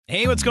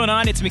Hey, what's going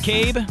on? It's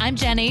McCabe. I'm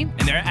Jenny. And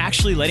they're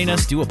actually letting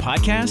us do a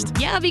podcast?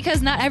 Yeah,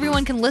 because not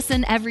everyone can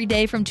listen every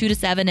day from 2 to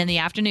 7 in the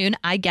afternoon.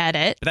 I get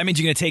it. But that means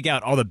you're going to take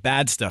out all the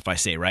bad stuff I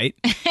say, right?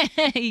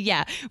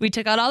 Yeah, we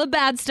took out all the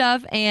bad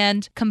stuff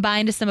and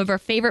combined some of our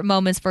favorite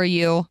moments for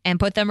you and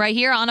put them right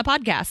here on a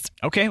podcast.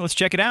 Okay, let's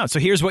check it out. So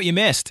here's what you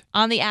missed.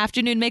 On the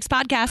Afternoon Mix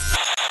podcast.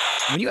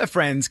 When you have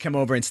friends come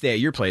over and stay at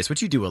your place,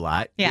 which you do a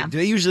lot, Yeah. do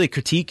they usually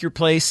critique your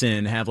place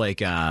and have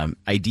like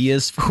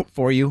ideas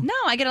for you? No,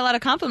 I get a lot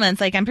of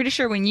compliments. Like, I'm pretty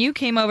sure when you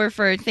came over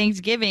for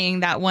Thanksgiving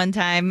that one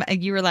time,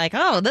 you were like,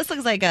 oh, this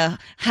looks like a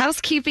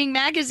housekeeping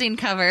magazine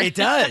cover. It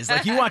does.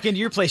 Like you walk into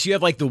your place, you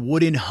have like the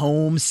wooden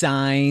home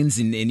signs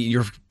and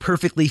your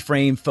perfectly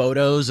framed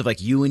photos of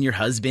like you and your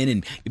husband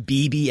and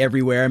BB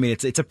everywhere. I mean,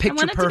 it's a picture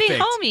want it perfect. to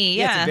be homey, It's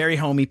yeah. a very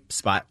homey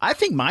spot. I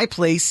think my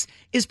place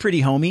is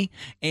pretty homey.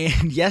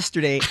 And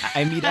yesterday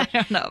I meet up.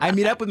 don't know I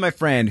meet up with my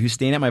friend who's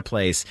staying at my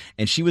place,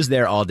 and she was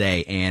there all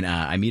day. And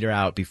I meet her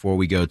out before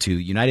we go to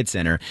United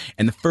Center.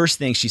 And the first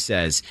thing she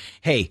says,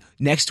 "Hey,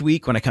 next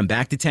week when I come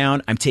back to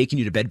town, I'm taking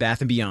you to Bed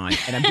Bath & Beyond,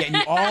 and I'm getting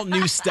you all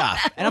new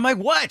stuff." And I'm like,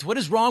 "What? What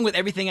is wrong with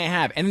everything I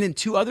have?" And then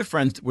two other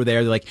friends were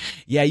there. They're like,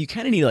 "Yeah, you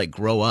kind of need to like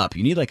grow up.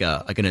 You need like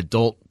an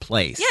adult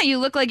place." Yeah, you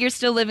look like you're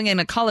still living in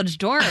a college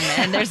dorm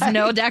and there's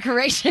no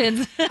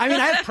decorations. I mean,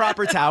 I have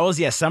proper towels.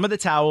 Yes, some of the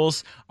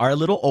towels are a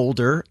little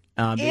older.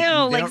 They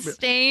like don't-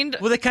 stained.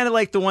 Well, they're kind of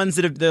like the ones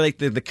that have, they're like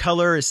the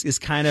color is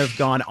kind of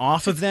gone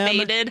off of them.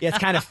 Faded. Yeah, it's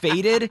kind of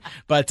faded.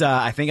 But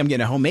I think I'm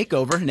getting a home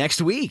makeover next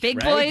week.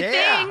 Big right? boy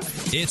Yeah.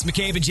 things. It's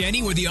McCabe and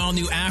Jenny with the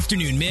all-new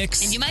Afternoon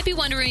Mix. And you might be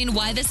wondering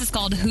why this is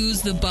called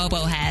Who's the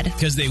Bobo Head?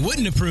 Because they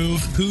wouldn't approve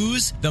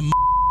Who's the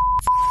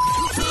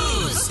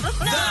Who's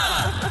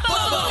the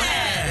Bobo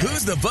Head?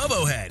 Who's the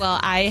Bobo Head? Well,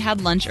 I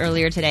had lunch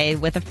earlier today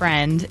with a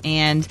friend,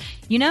 and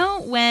you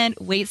know when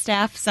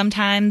waitstaff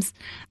sometimes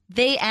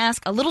they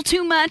ask a little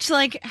too much,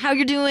 like how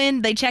you're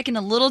doing, they check in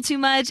a little too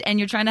much, and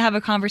you're trying to have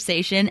a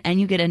conversation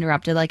and you get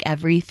interrupted like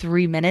every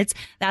 3 minutes.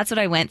 That's what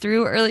I went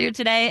through earlier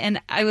today,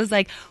 and I was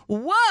like,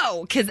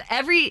 whoa, because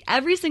every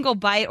single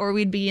bite, or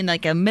we'd be in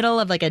like a middle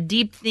of like a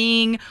deep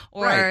thing,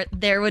 or Right.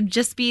 there would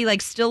just be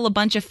like still a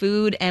bunch of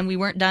food and we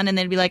weren't done, and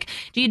they'd be like,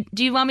 do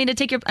you want me to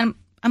take your...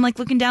 I'm like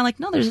looking down like,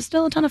 no, there's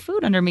still a ton of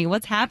food under me.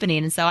 What's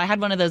happening? And so I had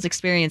one of those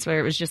experiences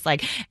where it was just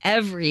like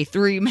every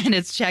 3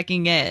 minutes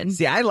checking in.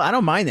 See, I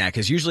don't mind that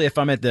because usually if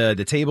I'm at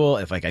the table,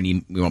 if like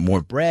we want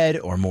more bread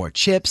or more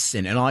chips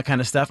and all that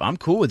kind of stuff, I'm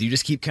cool with you.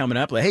 Just keep coming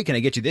up like, hey, can I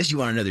get you this? You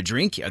want another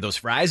drink? Are those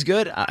fries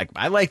good?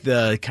 I like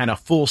the kind of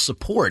full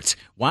support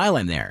while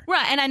I'm there.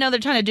 Right. And I know they're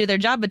trying to do their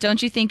job, but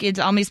don't you think it'd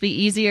almost be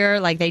easier?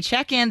 Like they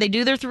check in, they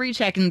do their 3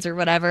 check-ins or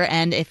whatever.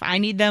 And if I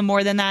need them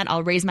more than that,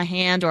 I'll raise my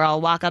hand or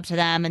I'll walk up to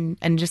them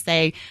and just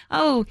say,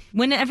 oh,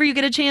 whenever you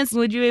get a chance,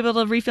 would you be able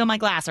to refill my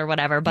glass or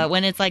whatever? But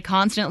when it's like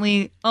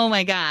constantly, oh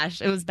my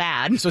gosh, it was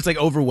bad. So it's like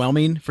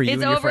overwhelming for you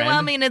It's and your friend?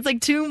 overwhelming. It's like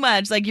too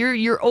much. Like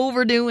you're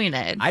overdoing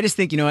it. I just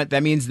think, you know what,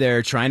 that means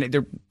they're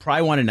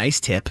probably want a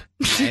nice tip.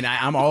 And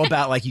I'm all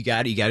about like, you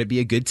got to be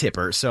a good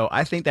tipper. So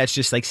I think that's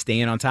just like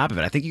staying on top of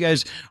it. I think you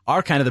guys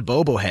are kind of the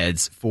bobo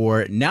heads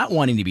for not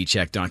wanting to be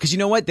checked on. Because you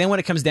know what? Then when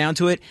it comes down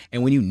to it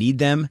and when you need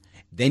them,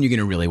 then you're going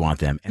to really want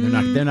them. And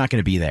they're not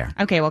going to be there.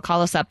 Okay, well,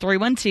 call us up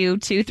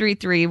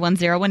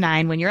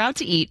 312-233-1019 when you're out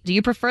to eat. Do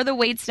you prefer the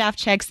waitstaff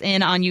checks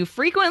in on you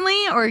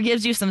frequently or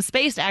gives you some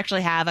space to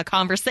actually have a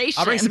conversation?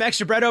 I'll bring some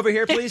extra bread over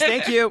here, please.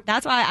 Thank you.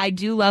 That's why I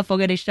do love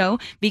Fogo de Show,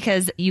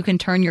 because you can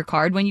turn your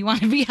card when you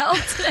want to be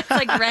helped. It's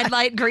like red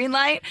light, green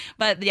light.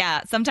 But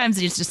yeah,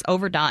 sometimes it's just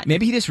overdone.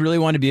 Maybe he just really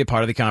wanted to be a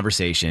part of the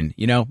conversation,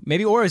 you know?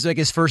 Maybe, or it's like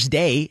his first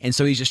day, and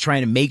so he's just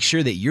trying to make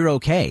sure that you're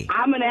okay.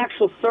 I'm an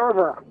actual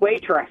server,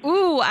 waitress.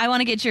 Ooh, I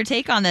want to get your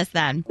take on this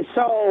then.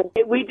 So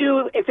we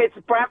do, if it's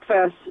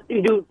breakfast,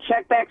 you do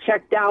check back,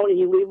 check down, and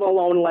you leave them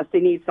alone unless they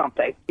need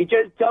something. You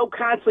just don't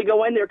constantly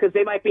go in there because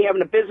they might be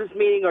having a business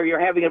meeting or you're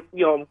having a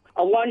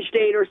lunch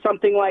date or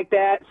something like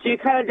that. So you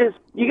kind of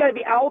you got to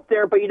be out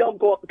there, but you don't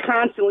go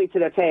constantly to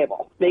the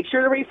table. Make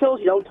sure the refills,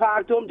 you don't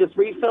talk to them, just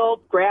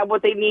refill, grab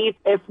what they need.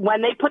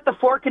 When they put the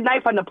fork and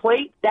knife on the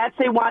plate, that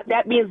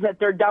means that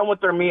they're done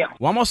with their meal.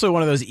 Well, I'm also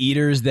one of those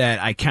eaters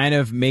that I kind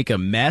of make a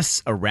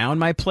mess around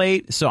my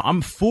plate, so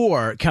I'm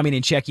for coming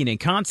and checking in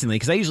constantly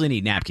because I usually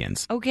need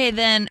napkins. Okay,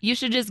 then you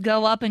should just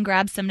go up and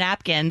grab some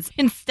napkins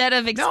instead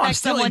of expect No, I'm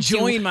still someone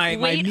enjoying to my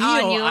wait meal.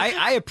 on you.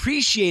 I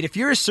appreciate if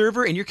you're a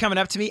server and you're coming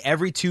up to me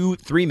every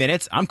 2-3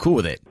 minutes, I'm cool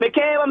with it.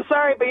 McCabe, I'm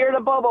sorry, but you're the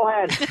bobo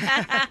head.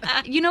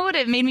 You know what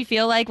it made me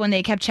feel like when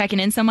they kept checking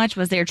in so much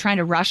was they were trying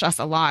to rush us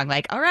along.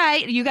 Like, all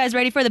right, you guys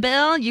ready for the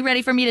bill? You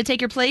ready for me to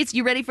take your plates?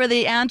 You ready for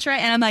the entree?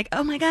 And I'm like,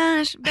 oh my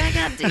gosh, back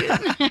up, dude.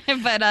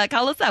 But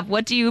call us up.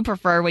 What do you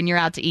prefer when you're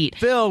out to eat?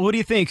 Phil, what do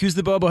you think? Who's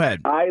the bobo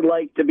head? I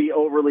like to be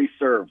overly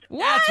served.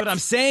 That's what I'm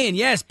saying.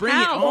 Yes, bring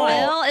it on.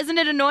 Will? Isn't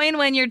it annoying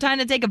when you're trying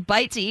to take a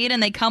bite to eat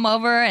and they come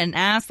over and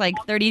ask like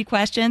 30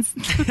 questions?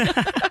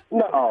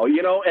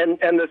 No,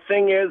 and the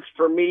thing is,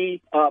 for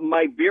me,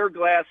 my beer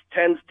glass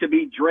tends to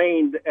be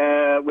drained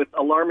with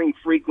alarming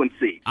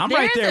frequency. I'm There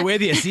right is there a-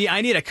 with you. See,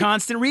 I need a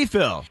constant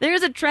refill.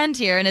 There's a trend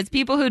here, and it's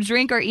people who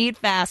drink or eat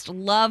fast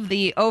love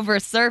the over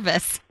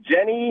service.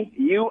 Jenny,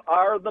 you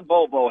are the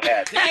Bobo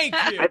head. Thank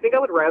you. I think I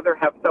would rather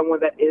have someone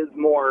that is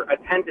more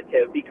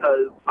attentive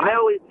because I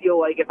always feel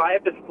like if I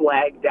have to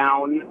flag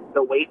down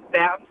the wait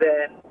staff,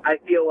 then I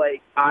feel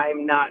like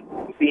I'm not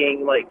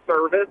being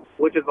serviced,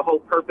 which is the whole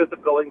purpose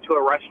of going to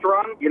a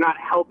restaurant. You're not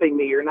helping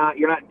me. You're not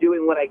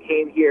doing what I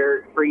came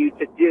here for you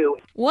to do.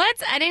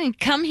 What? I didn't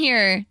come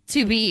here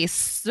to be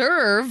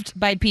served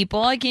by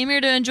people. I came here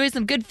to enjoy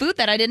some good food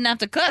that I didn't have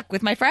to cook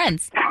with my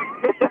friends.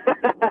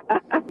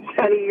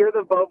 Jenny, you're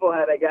the Bobo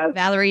head, I guess.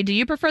 Valerie, do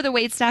you prefer the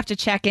waitstaff to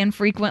check in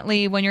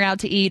frequently when you're out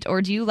to eat,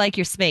 or do you like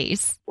your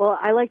space? Well,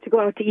 I like to go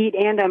out to eat,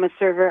 and I'm a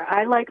server.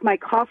 I like my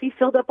coffee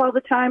filled up all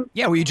the time.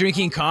 Yeah, were you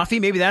drinking coffee?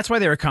 Maybe that's why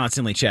they were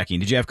constantly checking.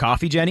 Did you have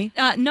coffee, Jenny?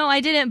 No, I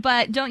didn't,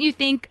 but don't you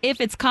think if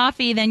it's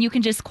coffee, then you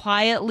can just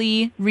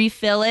quietly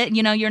refill it?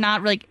 You know, you're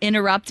not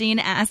interrupting,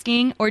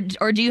 asking, or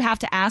do you have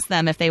to ask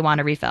them if they want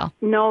to refill?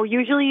 No,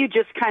 usually you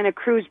just kind of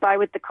cruise by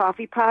with the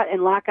coffee pot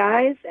and lock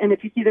eyes, and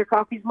if you see their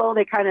coffee's low,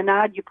 they kind of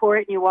nod, you pour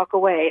it, and you walk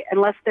away.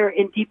 Unless they're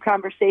in deep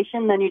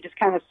conversation, then you just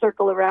kind of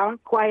circle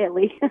around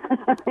quietly.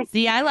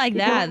 See, I like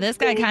that. This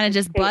guy kind of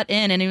just butt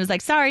in, and he was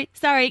like, sorry,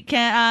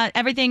 can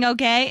everything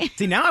okay?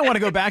 See, now I want to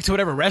go back to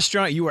whatever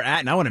restaurant you were at,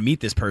 and I want to meet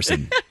this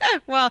person.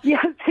 Well,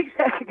 Yes,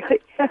 exactly.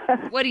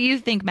 what do you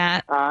think,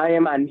 Matt? I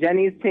am on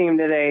Jenny's team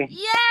today.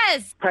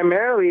 Yes!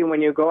 Primarily,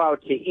 when you go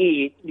out to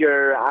eat,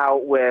 you're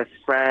out with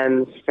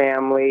friends,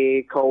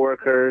 family,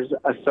 coworkers,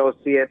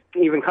 associates,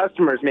 even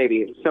customers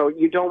maybe. So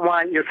you don't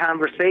want your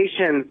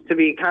conversations to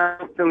be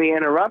constantly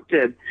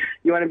interrupted.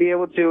 You want to be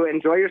able to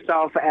enjoy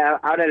yourself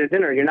out at a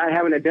dinner. You're not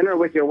having a dinner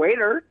with your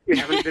waiter. You're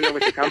having a dinner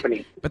with your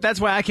company. But that's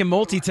why I can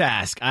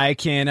multitask. I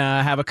can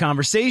have a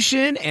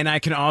conversation, and I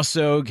can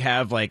also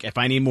have, if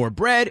I need more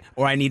bread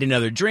or I need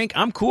another drink,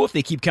 I'm cool if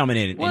they keep coming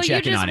in and Well, you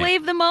checking just on it.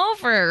 wave them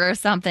over or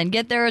something.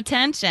 Get their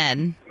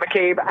attention.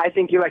 McCabe, I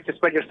think you like to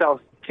spread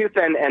yourself too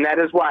thin, and that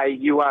is why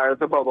you are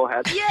the Bobo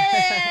head.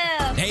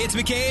 Yeah! Hey, it's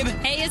McCabe,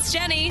 Hey, it's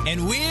Jenny.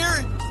 and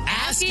we're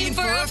asking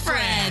for a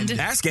friend.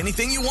 Ask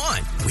anything you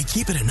want. We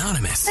keep it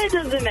anonymous. It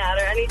doesn't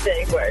matter.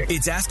 Anything works.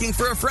 It's Asking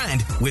for a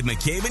Friend with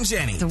McCabe and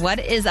Jenny. So what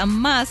is a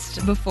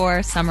must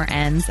before summer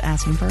ends?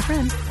 Asking for a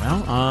friend.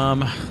 Well,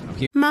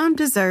 Mom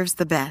deserves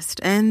the best,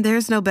 and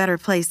there's no better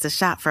place to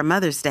shop for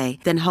Mother's Day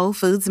than Whole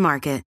Foods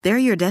Market. They're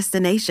your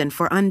destination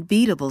for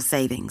unbeatable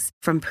savings,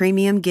 from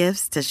premium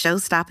gifts to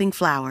show-stopping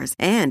flowers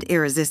and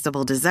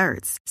irresistible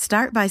desserts.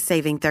 Start by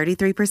saving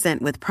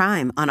 33% with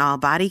Prime on all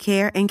body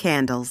care and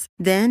candles.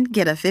 Then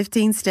get a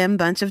 15-stem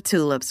bunch of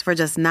tulips for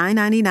just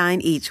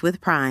 $9.99 each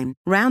with Prime.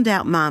 Round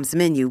out Mom's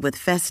menu with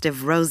festive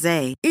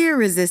rosé,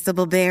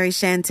 irresistible berry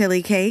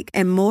chantilly cake,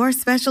 and more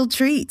special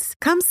treats.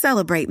 Come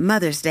celebrate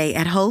Mother's Day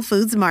at Whole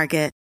Foods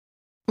Market.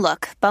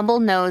 Look, Bumble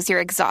knows you're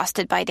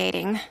exhausted by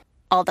dating.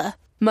 All the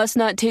must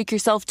not take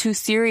yourself too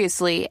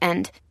seriously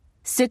and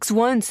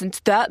 6'1" since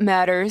that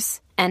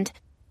matters. And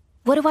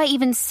what do I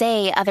even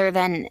say other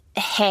than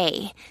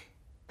hey?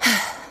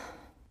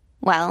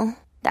 Well,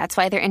 that's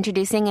why they're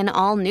introducing an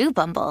all-new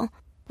Bumble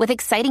with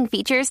exciting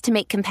features to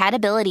make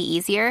compatibility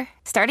easier,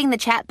 starting the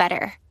chat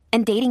better,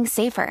 and dating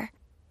safer.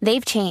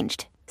 They've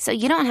changed, so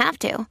you don't have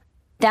to.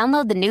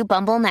 Download the new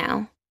Bumble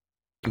now.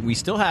 we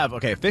still have,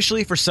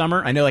 officially for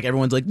summer, I know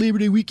everyone's Labor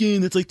Day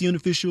weekend, that's the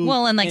unofficial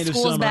Well, and end of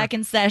school's summer. back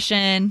in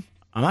session.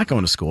 I'm not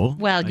going to school.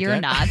 Well, you're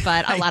not,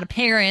 but a lot of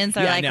parents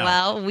are Yeah, I know.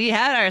 well, we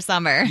had our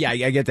summer. Yeah,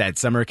 I get that.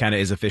 Summer kind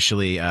of is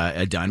officially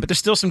done, but there's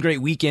still some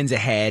great weekends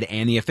ahead.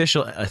 And the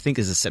official, I think,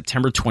 is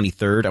September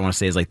 23rd. I want to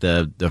say is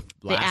the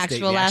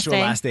actual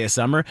last day of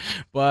summer.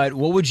 But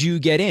what would you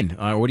get in?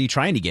 What are you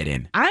trying to get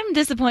in? I'm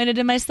disappointed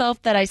in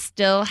myself that I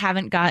still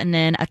haven't gotten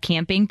in a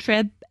camping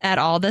trip at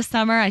all this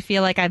summer. I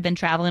feel like I've been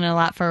traveling a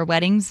lot for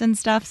weddings and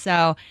stuff.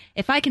 So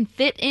if I can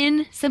fit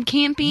in some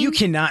camping, You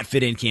cannot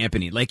fit in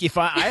camping. If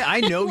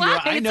I know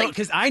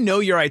I know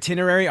your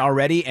itinerary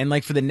already,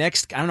 and for the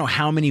next I don't know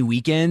how many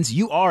weekends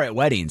you are at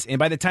weddings, and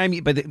by the time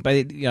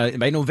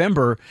by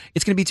November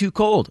it's going to be too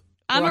cold.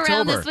 I'm Or around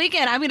October. this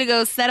weekend. I'm going to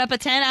go set up a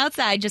tent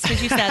outside just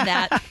because you said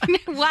that.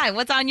 Why?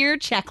 What's on your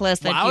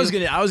checklist? Well, I was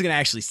gonna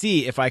actually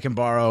see if I can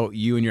borrow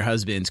you and your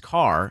husband's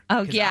car.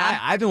 Oh, 'Cause yeah.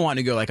 I've been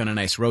wanting to go on a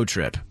nice road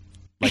trip.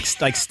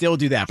 Still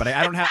do that, but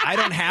I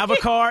don't have a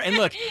car. And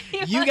look,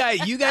 you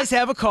guys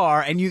have a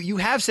car, and you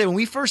have said when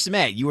we first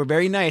met, you were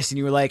very nice, and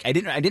you were like, I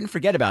didn't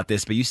forget about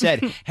this, but you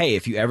said, hey,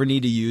 if you ever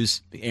need to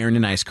use Aaron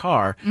and I's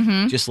car,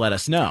 just let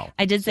us know.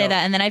 I did say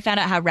that, and then I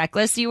found out how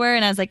reckless you were,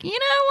 and I was like, you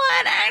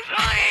know what?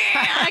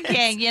 Actually,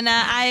 okay,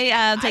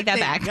 I take that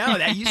back. No,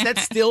 that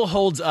still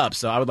holds up.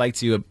 So I would like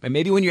to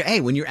maybe when you're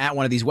at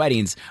one of these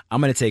weddings,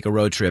 I'm going to take a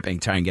road trip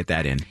and try and get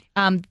that in.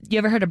 You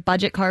ever heard of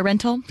Budget Car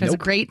Rental? There's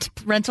Nope. a great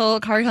rental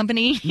car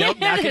company. Nope,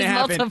 not going to There's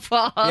happen.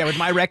 multiple. Yeah, with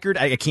my record,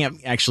 I can't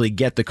actually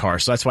get the car,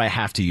 so that's why I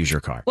have to use your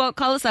car. Well,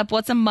 call us up.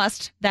 What's a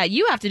must that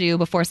you have to do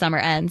before summer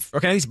ends? Or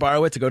can I at least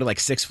borrow it to go to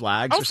Six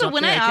Flags? or Also, something?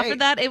 when I Hey, offered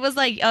that, it was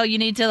you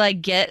need to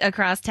get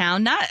across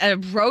town, not a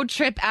road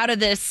trip out of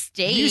this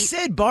state. You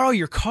said borrow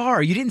your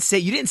car. You didn't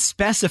didn't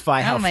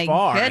specify how Oh, my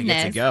far I get to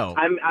goodness. go.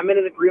 I'm in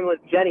an agreement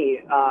with Jenny.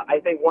 I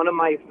think one of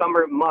my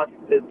summer musts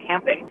is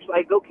camping.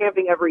 I go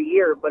camping every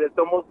year, but it's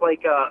almost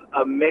like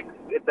a mix.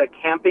 It's a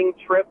camping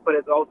trip, but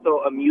it's also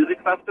a music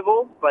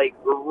festival, like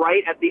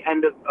right at the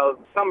end of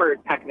summer,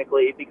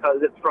 technically, because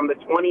it's from the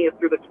 20th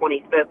through the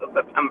 25th of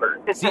September.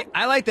 See,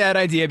 I like that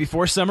idea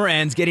before summer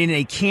ends, getting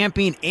a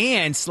camping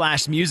and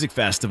 / music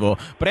festival.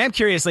 But I am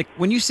curious, like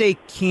when you say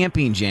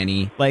camping,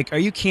 Jenny, like are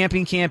you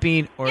camping,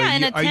 or Yeah,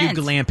 in a are you tent.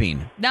 glamping?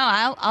 No,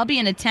 I'll be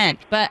in a tent,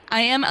 but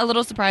I am a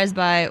little surprised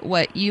by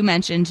what you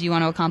mentioned you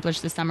want to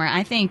accomplish this summer.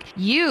 I think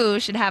you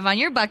should have on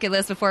your bucket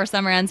list before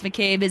summer ends,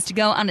 McCabe, is to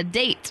go on a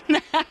date.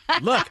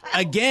 Look,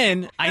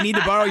 again, I need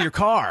to borrow your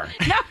car.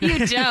 No,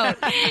 you don't.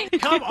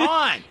 Come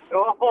on.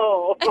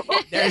 Oh,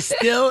 There's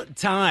still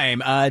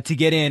time to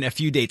get in a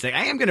few dates. Like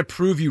I am going to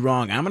prove you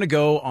wrong. I'm going to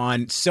go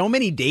on so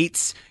many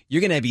dates. You're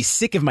going to be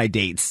sick of my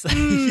dates. All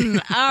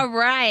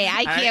right.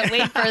 I can't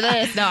wait for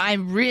this. No, I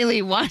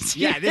really want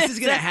you. Yeah, this is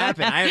going to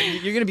happen.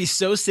 You're going to be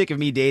so sick of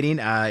me dating.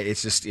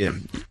 It's just, yeah.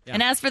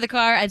 And as for the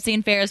car, I've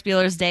seen Ferris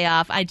Bueller's Day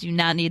Off. I do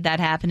not need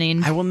that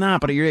happening. I will not,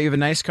 but you have a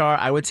nice car.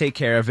 I would take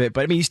care of it.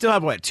 But I mean, you still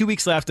have, 2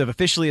 weeks left of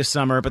officially a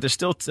summer, but there's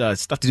still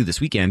stuff to do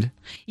this weekend.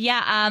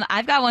 Yeah,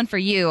 I've got one for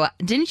you.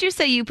 Didn't you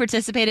say you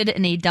participated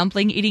in a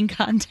dumpling eating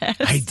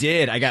contest? I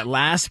did. I got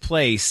last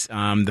place.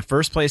 The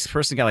first place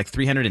person got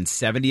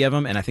 370 of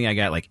them, and I think I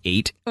got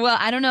 8. Well,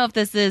 I don't know if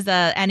this is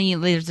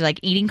there's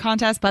eating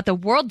contest, but the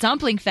World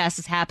Dumpling Fest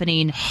is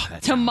happening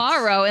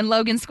tomorrow in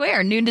Logan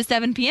Square, noon to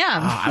 7 p.m.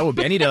 I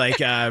need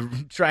to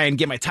try and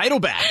get my title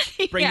back.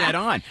 Bring that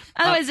on.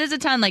 Otherwise, there's a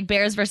ton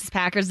Bears versus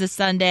Packers this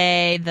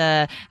Sunday,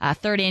 the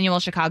 3rd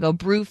annual Chicago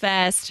Brew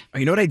Fest.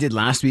 You know what I did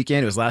last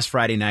weekend? It was last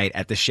Friday night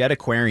at the Shed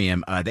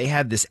Aquarium. They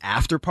have this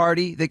after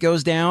party that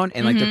goes down,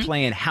 and they're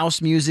playing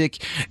house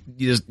music.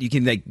 You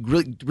can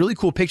really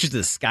cool pictures of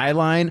the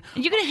skyline.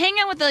 You can hang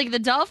out with the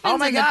dolphins Oh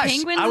my and gosh! the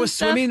penguins. I was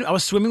swimming. I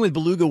was swimming with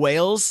beluga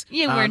whales.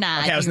 You were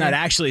not. Okay, I was You not were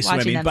actually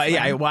watching swimming, them but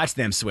yeah, swim. I watched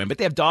them swim. But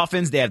they have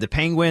dolphins, they have the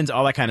penguins,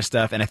 all that kind of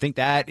stuff. And I think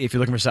that if you're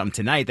looking for something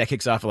tonight, that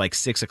kicks off at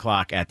 6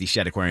 o'clock at the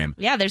Shed Aquarium.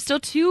 Yeah, there's still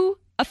 2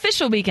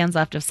 official weekends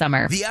left of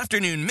summer. The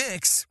afternoon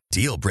mix.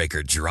 Deal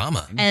breaker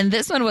drama. And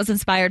this one was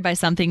inspired by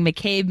something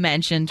McCabe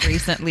mentioned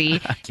recently,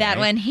 that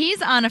when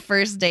he's on a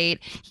first date,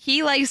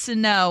 he likes to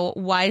know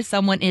why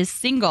someone is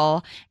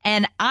single.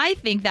 And I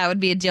think that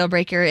would be a deal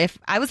breaker if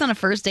I was on a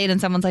first date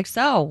and someone's like,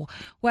 so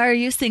why are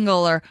you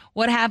single? Or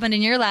what happened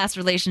in your last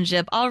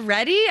relationship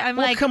already? I'm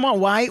Well, like, come on,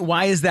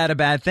 why is that a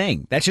bad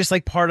thing? That's just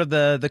part of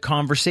the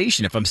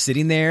conversation. If I'm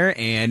sitting there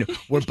and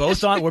we're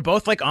both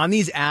on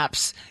these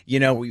apps,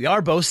 we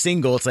are both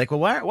single. It's well,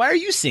 why are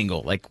you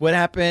single? What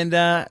happened?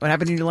 What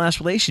happened in your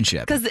last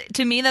relationship? because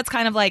to me, that's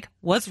kind of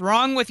what's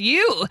wrong with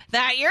you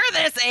that you're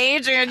this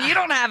age and you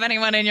don't have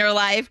anyone in your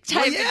life?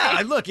 Well,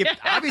 yeah, look, if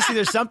obviously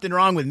there's something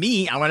wrong with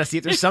me, I want to see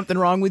if there's something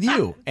wrong with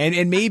you.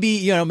 And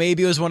maybe,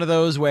 maybe it was one of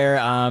those where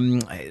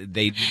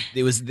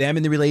it was them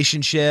in the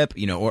relationship,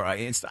 or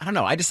I don't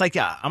know. I just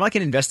I'm like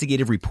an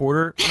investigative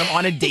reporter when I'm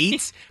on a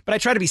date, but I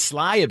try to be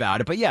sly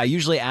about it. But yeah, I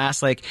usually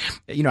ask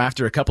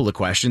after a couple of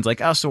questions,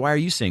 oh, so why are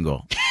you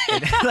single?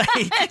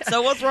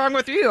 So what's wrong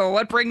with you?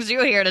 What brings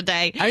you here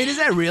today? I mean, is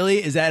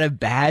that a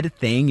bad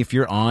thing if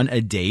you're on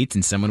a date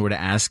and someone were to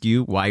ask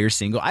you why you're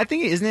single? I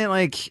think, isn't it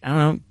I don't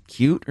know,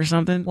 cute or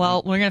something?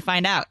 Well, we're going to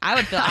find out. I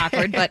would feel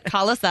awkward, but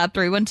call us up,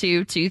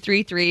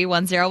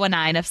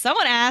 312-233-1019. If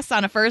someone asks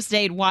on a first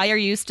date, why are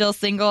you still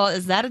single?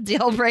 Is that a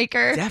deal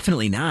breaker?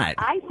 Definitely not.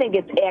 I think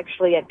it's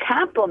actually a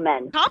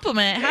compliment.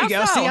 Compliment? There How you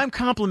go. so? See, I'm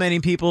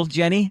complimenting people,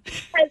 Jenny.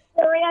 If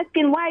they're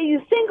asking why are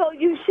you single,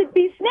 you should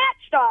be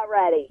snatched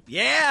already.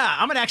 Yeah,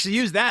 I'm going to actually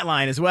use that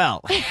line as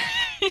well.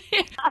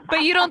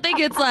 But you don't think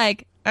it's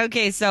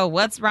okay, so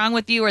what's wrong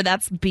with you? Or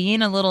that's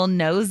being a little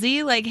nosy?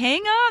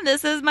 Hang on,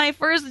 this is my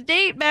first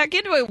date back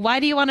into it.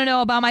 Why do you want to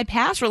know about my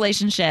past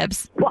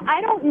relationships? Well,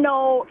 I don't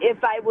know if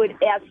I would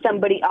ask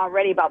somebody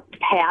already about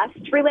past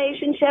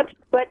relationships,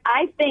 but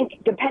I think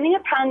depending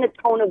upon the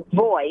tone of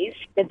voice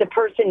that the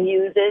person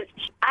uses,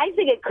 I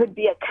think it could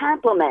be a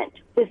compliment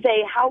to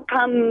say, how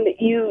come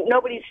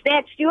nobody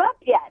snatched you up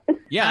yet?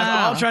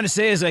 Yeah, all I'm trying to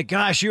say is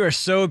gosh, you are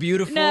so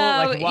beautiful.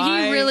 No,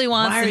 why, he really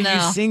wants why to are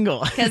know. you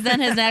single? Because then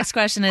his next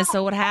question is,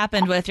 so what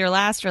happened with your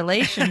last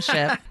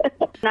relationship?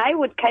 And I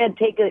would kind of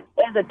take it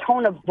as a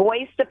tone of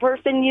voice the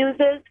person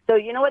uses. So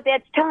you know what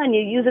that's telling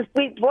you? Use a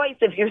sweet voice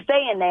if you're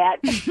saying that.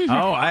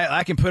 Oh,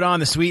 I can put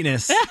on the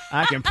sweetness.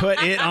 I can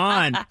put it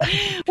on.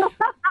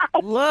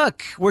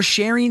 Look, we're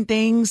sharing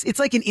things. It's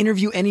like an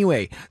interview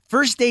anyway.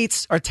 First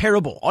dates are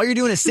terrible. All you're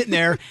doing is sitting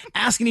there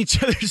asking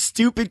each other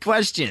stupid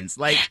questions.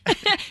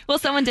 Well,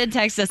 someone did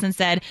text us and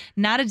said,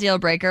 not a deal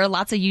breaker.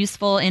 Lots of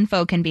useful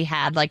info can be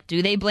had.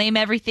 Do they blame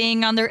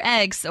everything on their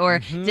ex, or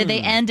did they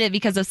end it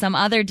because of some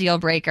other deal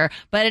breaker?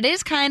 But it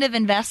is kind of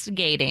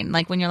investigating.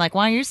 When you're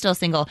why are you still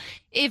single?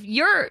 If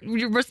your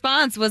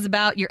response was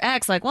about your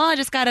ex, like, well, I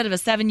just got out of a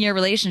 7-year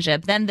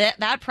relationship, then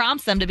that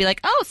prompts them to be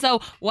like, oh,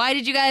 so why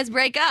did you guys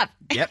break up?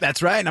 Yep,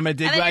 that's right. And I'm going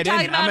to dig right in.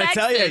 talking I'm going to about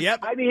tell you. exes. Yep.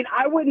 I mean,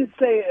 I wouldn't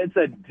say it's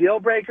a deal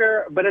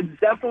breaker, but it's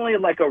definitely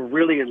like a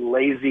really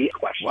lazy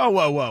question.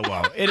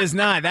 Whoa. It is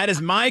not. That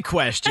is my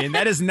question.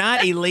 That is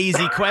not a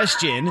lazy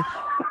question.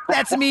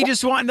 That's me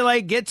just wanting to,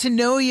 like, get to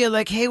know you.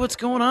 Like, hey, what's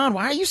going on?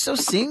 Why are you so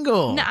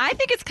single? No, I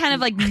think it's kind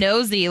of like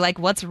nosy, like,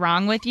 what's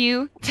wrong with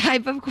you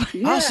type of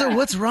question. Also,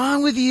 what's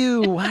wrong with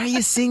you? Why are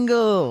you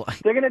single?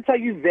 They're going to tell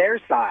you their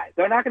side.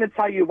 They're not going to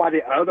tell you why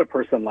the other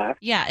person left.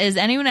 Yeah, is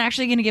anyone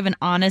actually going to give an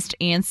honest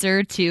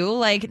answer, too?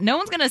 Like, no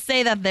one's going to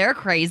say that they're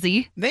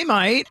crazy. They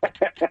might.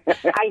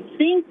 I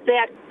think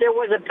that there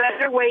was a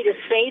better way to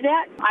say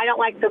that. I don't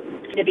like to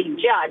be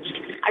judged.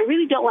 I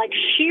really don't like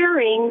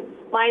sharing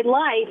my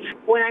life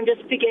when I'm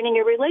just beginning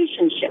a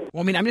relationship.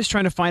 Well, I mean, I'm just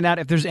trying to find out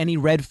if there's any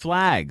red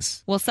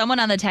flags. Well, someone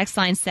on the text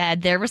line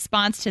said their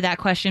response to that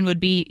question would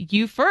be,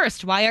 you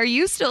first. Why are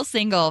you still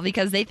single?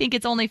 Because they think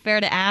it's only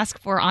fair to ask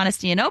for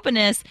honesty and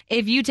openness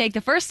if you take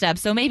the first step.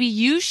 So maybe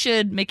you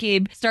should,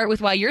 McCabe, start with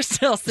why you're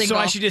still single.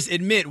 So I should just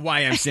admit why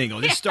I'm single.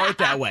 Just start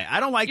that way. I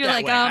don't like You're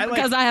that like, way.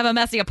 because I have a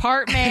messy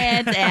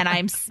apartment and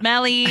I'm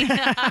smelly.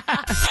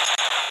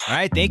 All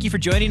right, thank you for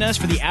joining us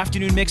for the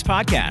Afternoon Mix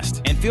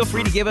podcast. And feel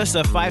free to give us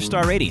a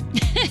 5-star rating.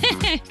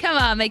 Come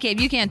on, McCabe,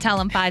 you can't tell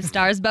them 5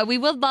 stars, but we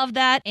would love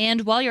that.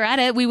 And while you're at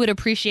it, we would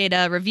appreciate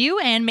a review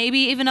and maybe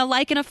even a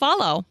like and a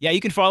follow. Yeah,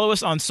 you can follow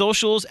us on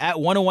socials at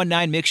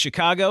 1019 Mix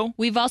Chicago.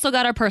 We've also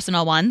got our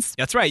personal ones.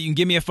 That's right. You can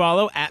give me a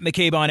follow at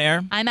McCabe on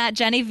Air. I'm at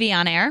Jenny V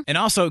on Air. And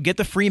also get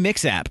the free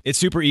Mix app. It's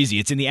super easy.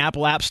 It's in the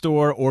Apple App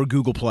Store or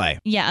Google Play.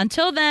 Yeah,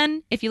 until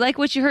then, if you like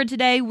what you heard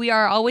today, we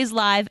are always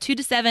live 2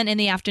 to 7 in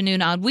the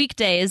afternoon on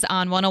weekdays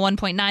on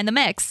 101.9 The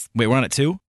Mix. Wait, we're on at 2?